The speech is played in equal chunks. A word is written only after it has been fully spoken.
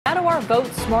Vote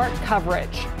Smart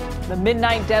coverage. The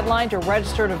midnight deadline to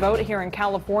register to vote here in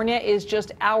California is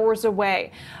just hours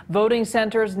away. Voting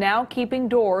centers now keeping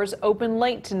doors open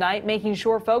late tonight, making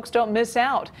sure folks don't miss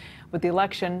out. With the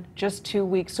election just 2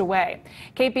 weeks away.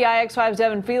 KPIX 5's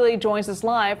Devin Fehely joins us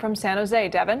live from San Jose.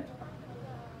 Devin?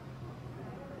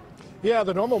 Yeah,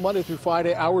 the normal Monday through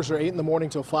Friday hours are 8 in the morning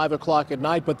till 5 o'clock at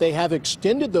night, but they have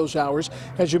extended those hours,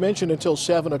 as you mentioned, until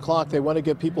 7 o'clock. They want to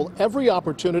give people every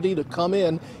opportunity to come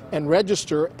in and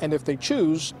register, and if they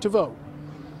choose, to vote.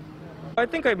 I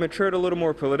think I've matured a little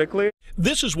more politically.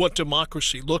 This is what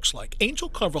democracy looks like. Angel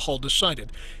Carvajal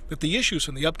decided that the issues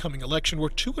in the upcoming election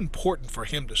were too important for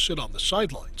him to sit on the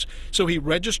sidelines, so he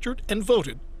registered and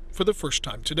voted for the first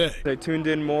time today. I tuned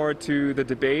in more to the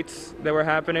debates that were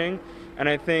happening, and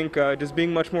I think just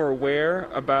being much more aware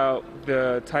about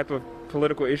the type of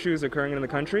political issues occurring in the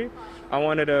country, I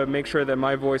wanted to make sure that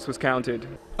my voice was counted.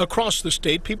 Across the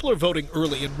state, people are voting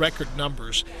early in record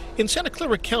numbers. In Santa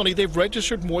Clara County, they've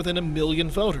registered more than 1 million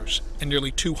voters, and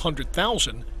nearly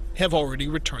 200,000 have already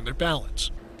returned their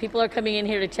ballots. People are coming in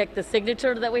here to check the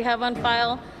signature that we have on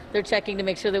file. They're checking to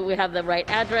make sure that we have the right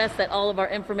address, that all of our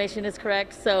information is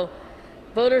correct. So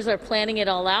voters are planning it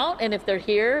all out, and if they're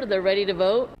here, they're ready to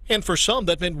vote. And for some,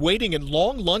 they've been waiting in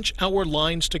long lunch hour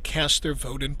lines to cast their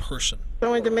vote in person. I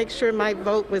wanted to make sure my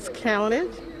vote was counted,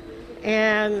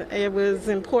 and it was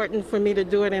important for me to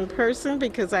do it in person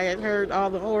because I had heard all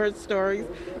the horror stories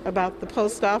about the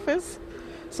post office.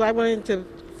 So I wanted to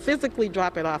physically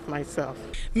drop it off myself.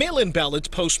 Mail-in ballots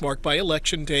postmarked by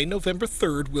Election Day, November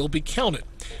 3rd, will be counted.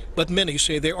 But many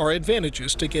say there are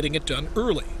advantages to getting it done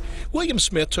early. William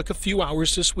Smith took a few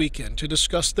hours this weekend to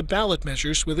discuss the ballot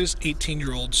measures with his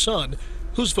 18-year-old son,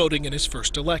 who's voting in his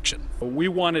first election. We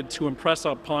wanted to impress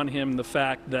upon him the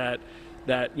fact that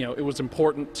it was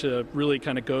important to really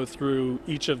kind of go through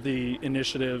each of the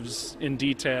initiatives in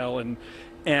detail and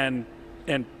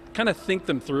kind of think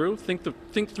them through,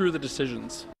 think through the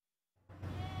decisions.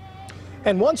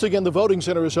 And once again, the voting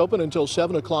center is open until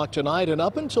 7 o'clock tonight, and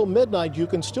up until midnight, you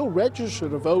can still register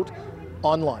to vote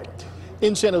online.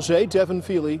 In San Jose, Devin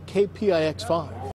Fehely, KPIX 5.